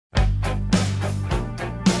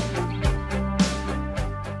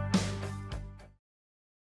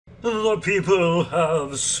The people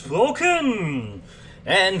have spoken!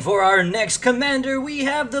 And for our next commander, we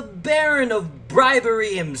have the Baron of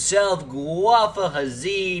Bribery himself, Gwafa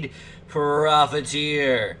Hazid,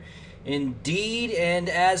 Profiteer. Indeed, and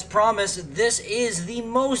as promised, this is the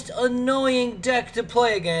most annoying deck to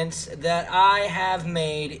play against that I have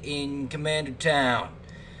made in Commander Town.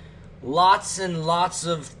 Lots and lots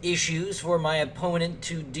of issues for my opponent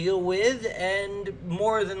to deal with, and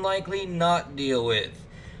more than likely not deal with.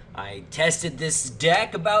 I tested this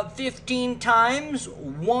deck about 15 times,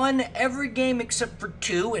 won every game except for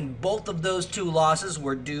 2, and both of those 2 losses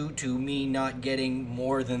were due to me not getting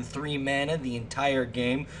more than 3 mana the entire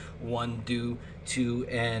game, one due to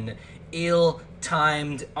an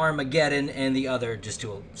ill-timed Armageddon, and the other just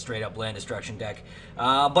to a straight-up land destruction deck.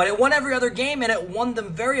 But it won every other game, and it won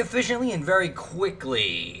them very efficiently and very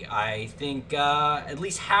quickly. I think at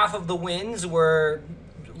least half of the wins were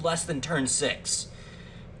less than turn 6.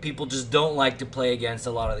 People just don't like to play against a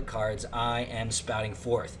lot of the cards I am spouting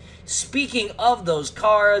forth. Speaking of those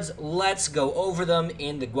cards, let's go over them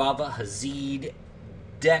in the Gwafa Hazid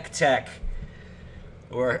deck tech.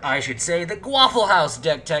 Or I should say the Gwaffle House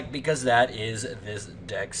deck tech, because that is this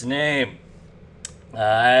deck's name.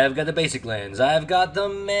 I've got the basic lands. I've got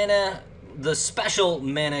the special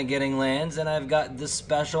mana getting lands, and I've got the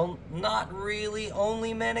special, not really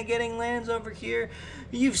only mana getting lands over here.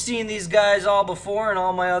 You've seen these guys all before in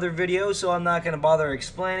all my other videos, so I'm not going to bother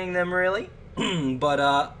explaining them really.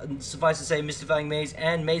 But suffice to say, Mystifying Maze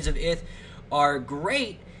and Maze of Ith are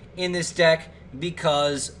great in this deck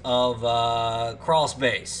because of crawl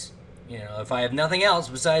space. You know, if I have nothing else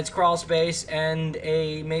besides crawl space and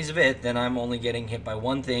a Maze of Ith, then I'm only getting hit by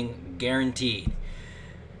one thing, guaranteed.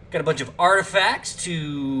 Got a bunch of artifacts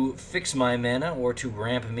to fix my mana or to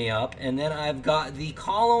ramp me up, and then I've got the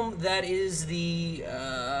column that is the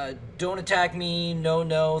don't attack me,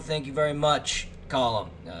 no, thank you very much column.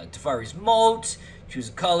 Tefari's Moat, choose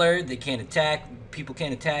a color, they can't attack, people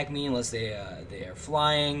can't attack me unless they are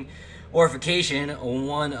flying. Orification,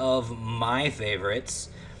 one of my favorites.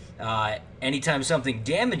 Anytime something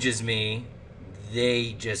damages me,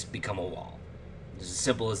 they just become a wall. It's as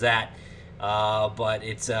simple as that. But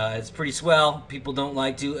it's pretty swell. People don't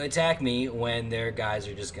like to attack me when their guys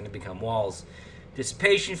are just going to become walls.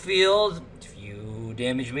 Dissipation Field, if you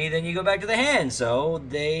damage me, then you go back to the hand. So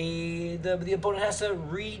the opponent has to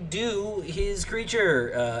redo his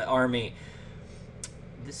creature army.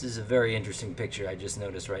 This is a very interesting picture I just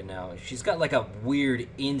noticed right now. She's got like a weird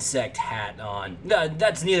insect hat on. No,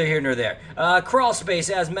 that's neither here nor there. Crawl space,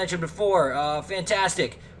 as mentioned before,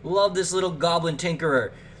 fantastic. Love this little goblin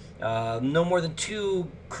tinkerer. No more than 2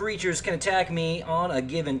 creatures can attack me on a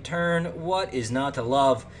given turn. What is not to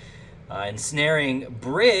love? Ensnaring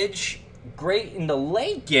Bridge, great in the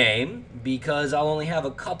late game because I'll only have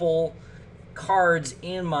a couple cards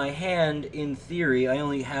in my hand in theory. I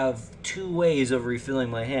only have 2 ways of refilling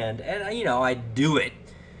my hand, and you know, I do it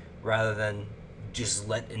rather than just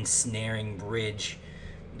let Ensnaring Bridge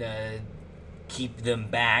keep them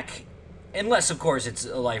back, unless of course it's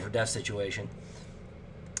a life or death situation.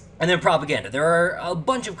 And then Propaganda. There are a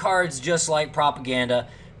bunch of cards just like Propaganda,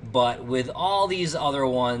 but with all these other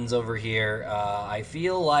ones over here, I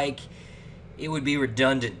feel like it would be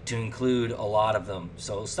redundant to include a lot of them.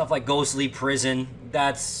 So stuff like Ghostly Prison,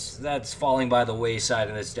 that's falling by the wayside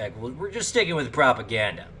in this deck. We're just sticking with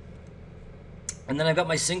Propaganda. And then I've got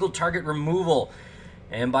my single target removal.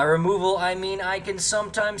 And by removal, I mean I can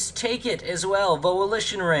sometimes take it as well.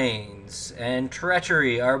 Volition Reigns and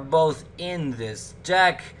Treachery are both in this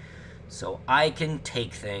deck, so I can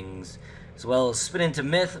take things. As well as Spin into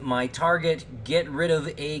Myth, my target get rid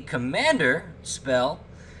of a commander spell,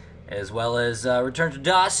 as well as Return to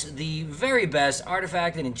Dust, the very best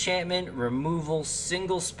artifact and enchantment removal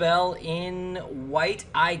single spell in white,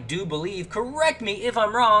 I do believe. Correct me if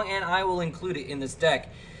I'm wrong, and I will include it in this deck.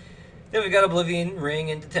 Then we've got Oblivion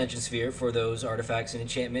Ring and Detention Sphere for those artifacts and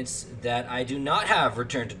enchantments that I do not have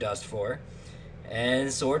Return to Dust for.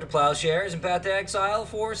 And Sword to Plowshares and Path to Exile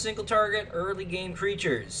for single target early game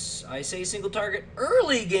creatures. I say single target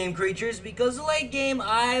early game creatures because late game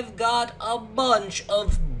I've got a bunch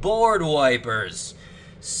of board wipers.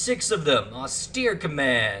 6 of them: Austere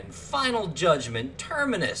Command, Final Judgment,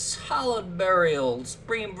 Terminus, Hallowed Burial,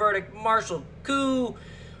 Supreme Verdict, Martial Coup.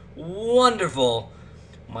 Wonderful.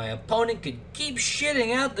 My opponent could keep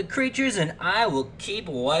shitting out the creatures and I will keep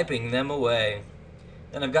wiping them away.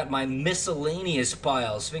 Then I've got my miscellaneous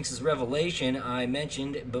pile. Sphinx's Revelation I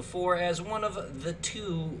mentioned before as one of the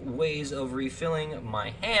 2 ways of refilling my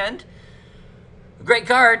hand. A great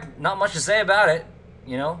card, not much to say about it.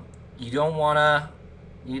 You know, you don't want to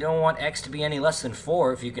You don't want X to be any less than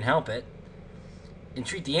 4 if you can help it.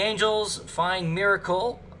 Entreat the Angels, find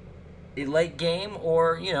Miracle in late game,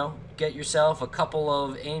 or, you know, get yourself a couple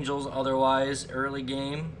of Angels otherwise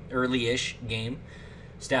early-ish game.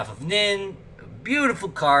 Staff of Nin, beautiful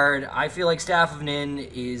card. I feel like Staff of Nin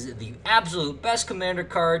is the absolute best commander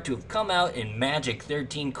card to have come out in Magic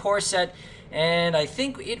 13 core set, and I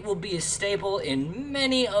think it will be a staple in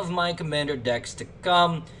many of my commander decks to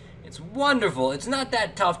come. It's wonderful. It's not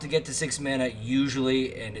that tough to get to 6 mana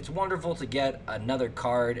usually, and it's wonderful to get another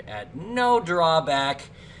card at no drawback.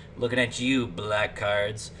 Looking at you, black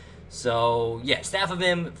cards. So, yeah, Staff of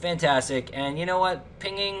Him, fantastic. And you know what?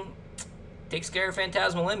 Pinging takes care of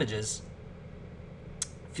phantasmal images.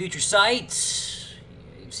 Future Sight.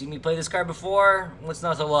 You've seen me play this card before. What's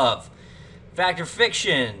not to love? Factor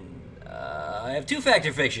Fiction. I have 2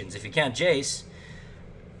 Factor Fictions, if you count Jace.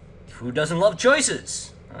 Who doesn't love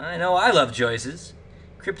choices? I know I love choices.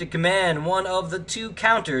 Cryptic Command, one of the 2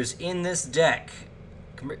 counters in this deck.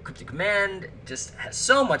 Cryptic Command just has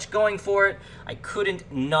so much going for it, I couldn't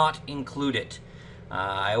not include it.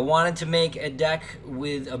 I wanted to make a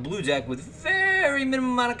blue deck with very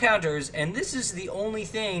minimum amount of counters, and this is the only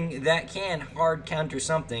thing that can hard counter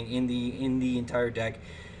something in the entire deck.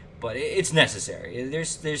 But it's necessary.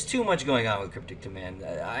 There's too much going on with Cryptic Command.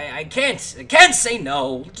 I can't say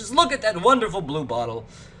no. Just look at that wonderful blue bottle.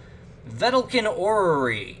 Vedalken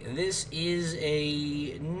Orrery. This is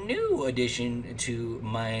a new addition to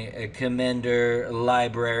my Commander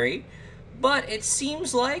library, but it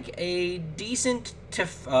seems like a decent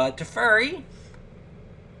Teferi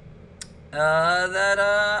that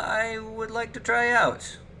I would like to try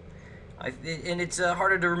out. And it's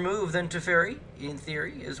harder to remove than Teferi, in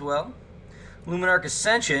theory, as well. Luminarch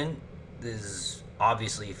Ascension is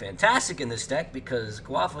obviously fantastic in this deck because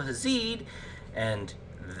Gwafa Hazid and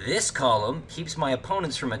this column keeps my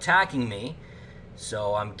opponents from attacking me.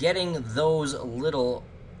 So I'm getting those little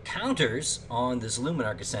counters on this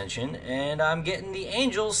Luminarch Ascension, and I'm getting the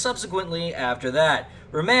Angels subsequently after that.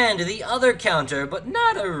 Remand, the other counter, but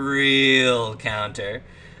not a real counter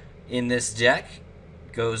in this deck.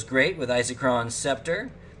 Goes great with Isochron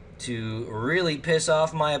Scepter to really piss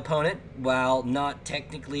off my opponent while not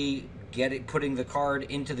technically putting the card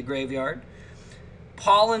into the graveyard.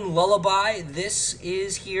 Pollen Lullaby, this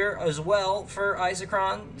is here as well for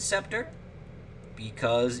Isochron Scepter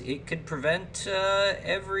because it could prevent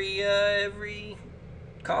every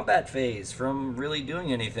combat phase from really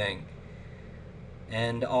doing anything.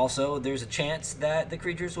 And also, there's a chance that the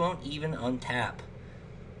creatures won't even untap.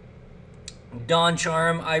 Dawn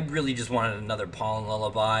Charm, I really just wanted another Pollen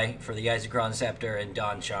Lullaby for the Isochron Scepter, and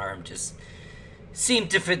Dawn Charm just seemed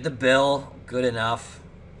to fit the bill good enough.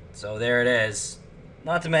 So there it is.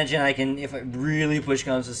 Not to mention, I can, if I really push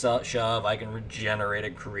comes to shove, I can regenerate a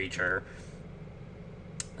creature.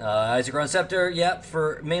 Isochron Scepter, yeah,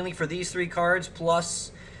 mainly for these 3 cards,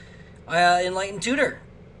 plus Enlightened Tutor.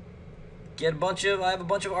 I have a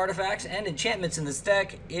bunch of artifacts and enchantments in this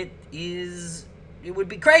deck. It would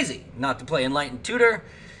be crazy not to play Enlightened Tutor.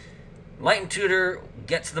 Enlightened Tutor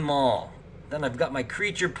gets them all. Then I've got my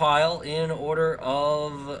creature pile in order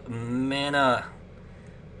of mana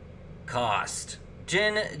cost.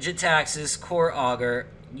 Jin, Jitaxis, Core Augur.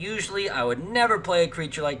 Usually I would never play a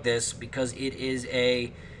creature like this because it is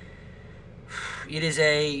a,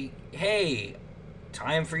 hey,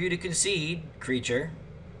 time for you to concede creature.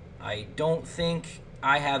 I don't think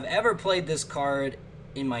I have ever played this card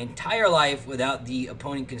in my entire life without the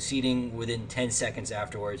opponent conceding within 10 seconds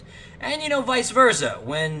afterwards. And, you know, vice versa.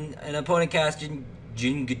 When an opponent casts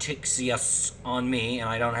Jin-Gatixias on me and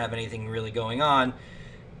I don't have anything really going on,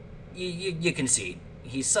 you concede.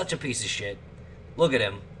 He's such a piece of shit. Look at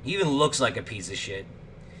him. He even looks like a piece of shit.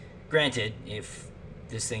 Granted, if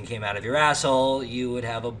this thing came out of your asshole, you would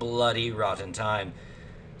have a bloody rotten time.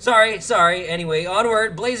 Sorry. Anyway,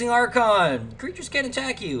 onward. Blazing Archon. Creatures can't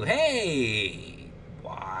attack you. Hey!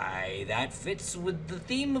 Why, that fits with the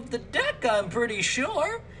theme of the deck, I'm pretty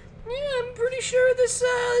sure. Yeah, I'm pretty sure this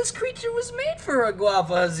creature was made for a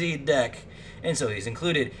Gwafa Hazid deck. And so he's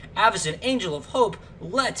included. Avacyn, Angel of Hope,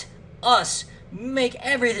 let us make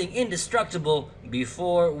everything indestructible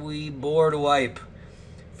before we board wipe.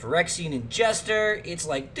 Phyrexian Ingester, it's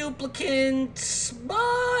like Duplicant, but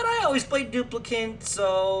I always play Duplicant,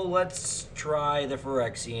 so let's try the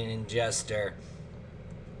Phyrexian Ingester.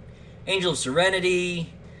 Angel of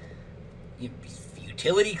Serenity,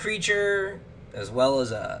 utility creature, as well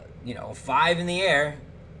as a, 5 in the air.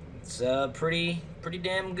 It's pretty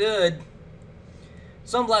damn good.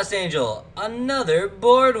 Sunblast Angel, another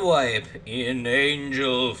board wipe in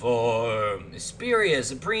angel form. Spiria,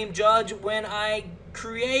 Supreme Judge, when I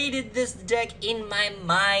created this deck in my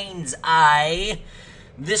mind's eye,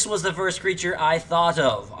 this was the first creature I thought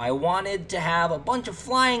of. I wanted to have a bunch of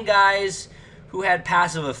flying guys who had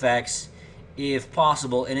passive effects, if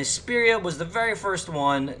possible, and Spiria was the very first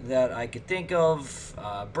one that I could think of.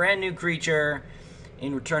 Brand new creature,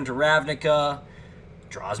 in return to Ravnica,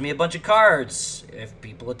 draws me a bunch of cards if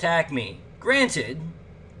people attack me. Granted,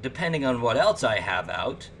 depending on what else I have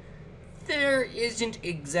out, there isn't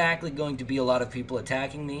exactly going to be a lot of people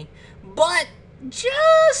attacking me, but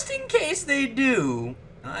just in case they do,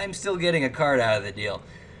 I'm still getting a card out of the deal.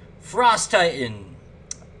 Frost Titan.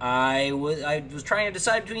 I was trying to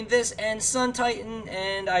decide between this and Sun Titan,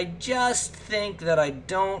 and I just think that I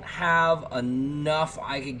don't have enough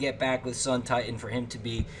I could get back with Sun Titan for him to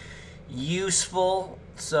be useful,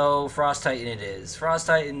 so Frost Titan it is. Frost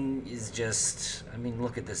Titan is just, I mean,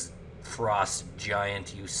 look at this Frost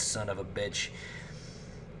Giant, you son of a bitch.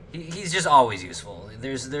 He's just always useful.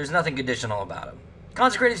 There's nothing conditional about him.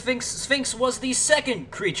 Consecrated Sphinx was the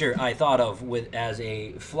second creature I thought of as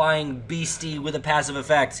a flying beastie with a passive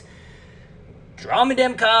effect. Draw me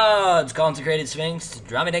dem cards, Consecrated Sphinx.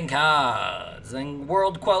 Draw me dem cards. Then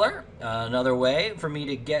World Queller, another way for me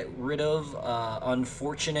to get rid of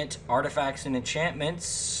unfortunate artifacts and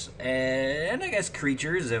enchantments, and I guess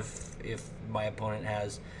creatures if my opponent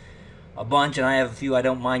has a bunch and I have a few I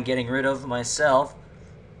don't mind getting rid of myself.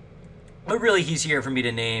 But really, he's here for me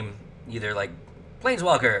to name either like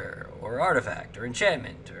Planeswalker, or Artifact, or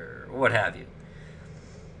Enchantment, or what have you.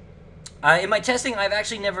 In my testing, I've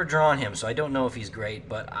actually never drawn him, so I don't know if he's great,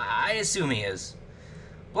 but I assume he is.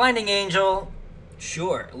 Blinding Angel,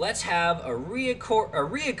 sure. Let's have a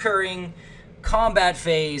reoccurring combat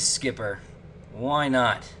phase skipper. Why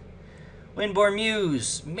not? Windborn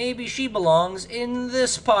Muse, maybe she belongs in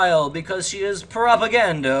this pile because she is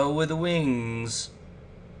propaganda with wings.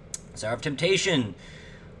 Sour of Temptation.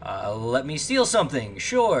 Let me steal something.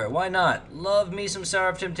 Sure, why not? Love me some Sour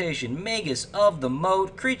of Temptation. Magus of the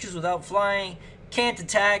Moat. Creatures without flying. Can't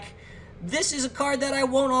attack. This is a card that I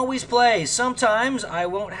won't always play. Sometimes I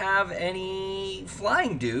won't have any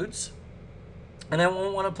flying dudes. And I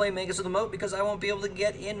won't want to play Magus of the Moat because I won't be able to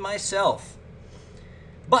get in myself.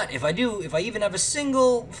 But if I do, if I even have a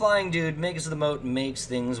single flying dude, Magus of the Moat makes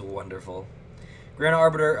things wonderful. Grand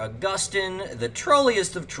Arbiter Augustin, the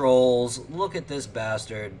trolliest of trolls. Look at this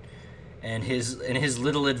bastard and his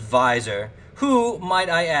little advisor, who, might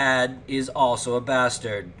I add, is also a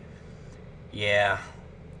bastard. Yeah,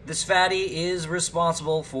 this fatty is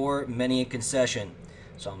responsible for many a concession.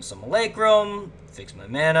 Some Simulacrum, Fix My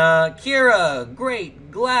Mana, Kira,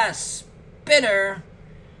 Great Glass Spinner.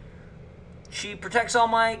 She protects all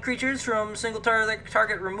my creatures from single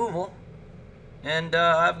target removal, and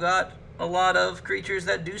I've got a lot of creatures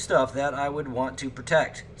that do stuff that I would want to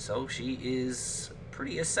protect. So she is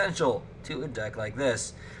pretty essential to a deck like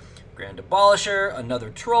this. Grand Abolisher,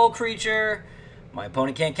 another troll creature. My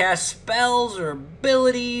opponent can't cast spells or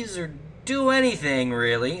abilities or do anything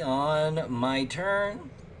really on my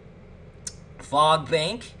turn. Fog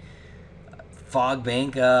Bank. Fog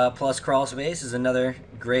Bank plus Crawl Space is another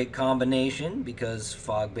great combination because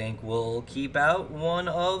Fog Bank will keep out one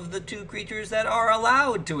of the two creatures that are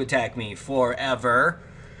allowed to attack me forever.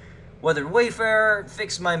 Weathered Wayfarer,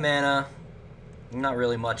 Fix My Mana. Not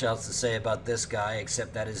really much else to say about this guy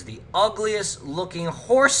except that is the ugliest looking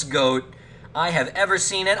horse goat I have ever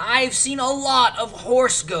seen, and I've seen a lot of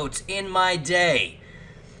horse goats in my day.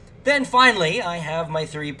 Then finally, I have my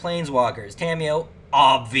three Planeswalkers. Tamiyo,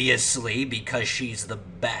 obviously, because she's the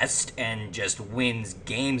best and just wins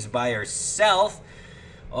games by herself.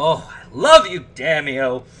 Oh, I love you,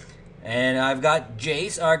 Tamiyo. And I've got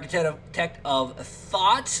Jace, Architect of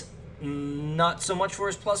Thought. Not so much for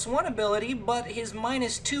his +1 ability, but his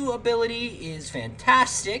 -2 ability is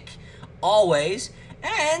fantastic, always.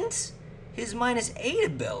 And his -8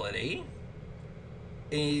 ability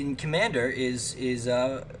in Commander is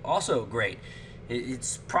also great.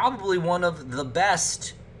 It's probably one of the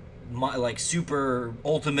best, like, super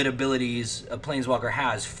ultimate abilities a Planeswalker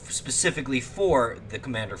has, specifically for the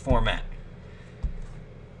Commander format.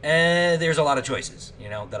 And there's a lot of choices, you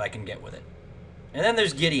know, that I can get with it. And then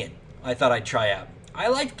there's Gideon. I thought I'd try out. I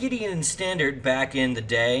liked Gideon in Standard back in the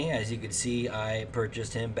day. As you can see, I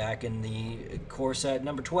purchased him back in the core set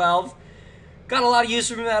number 12. Got a lot of use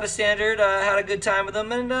from him out of Standard. Had a good time with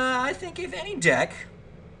him, and I think if any deck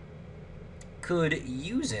could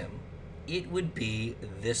use him, it would be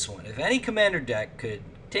this one. If any Commander deck could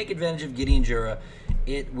take advantage of Gideon Jura,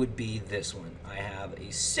 it would be this one. I have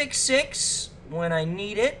a 6/6 when I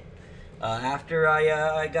need it. After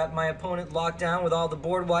I got my opponent locked down with all the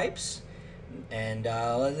board wipes. And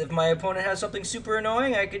if my opponent has something super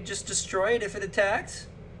annoying, I could just destroy it if it attacked.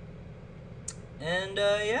 And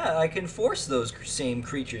yeah, I can force those same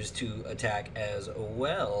creatures to attack as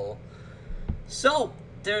well. So,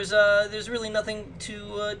 there's really nothing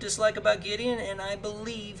to dislike about Gideon, and I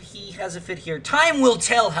believe he has a fit here. Time will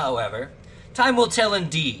tell, however. Time will tell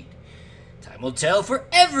indeed. Time will tell for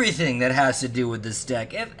everything that has to do with this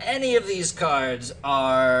deck. If any of these cards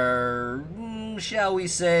are, shall we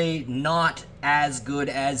say, not as good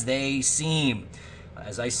as they seem.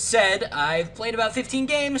 As I said, I've played about 15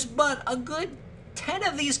 games, but a good 10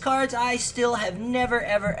 of these cards I still have never,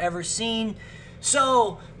 ever seen.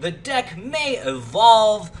 So, the deck may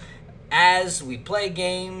evolve as we play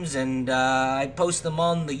games, and I post them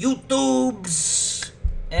on the YouTubes,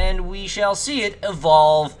 and we shall see it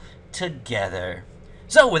evolve together.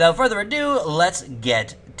 So, without further ado, let's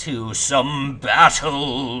get to some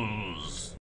battles.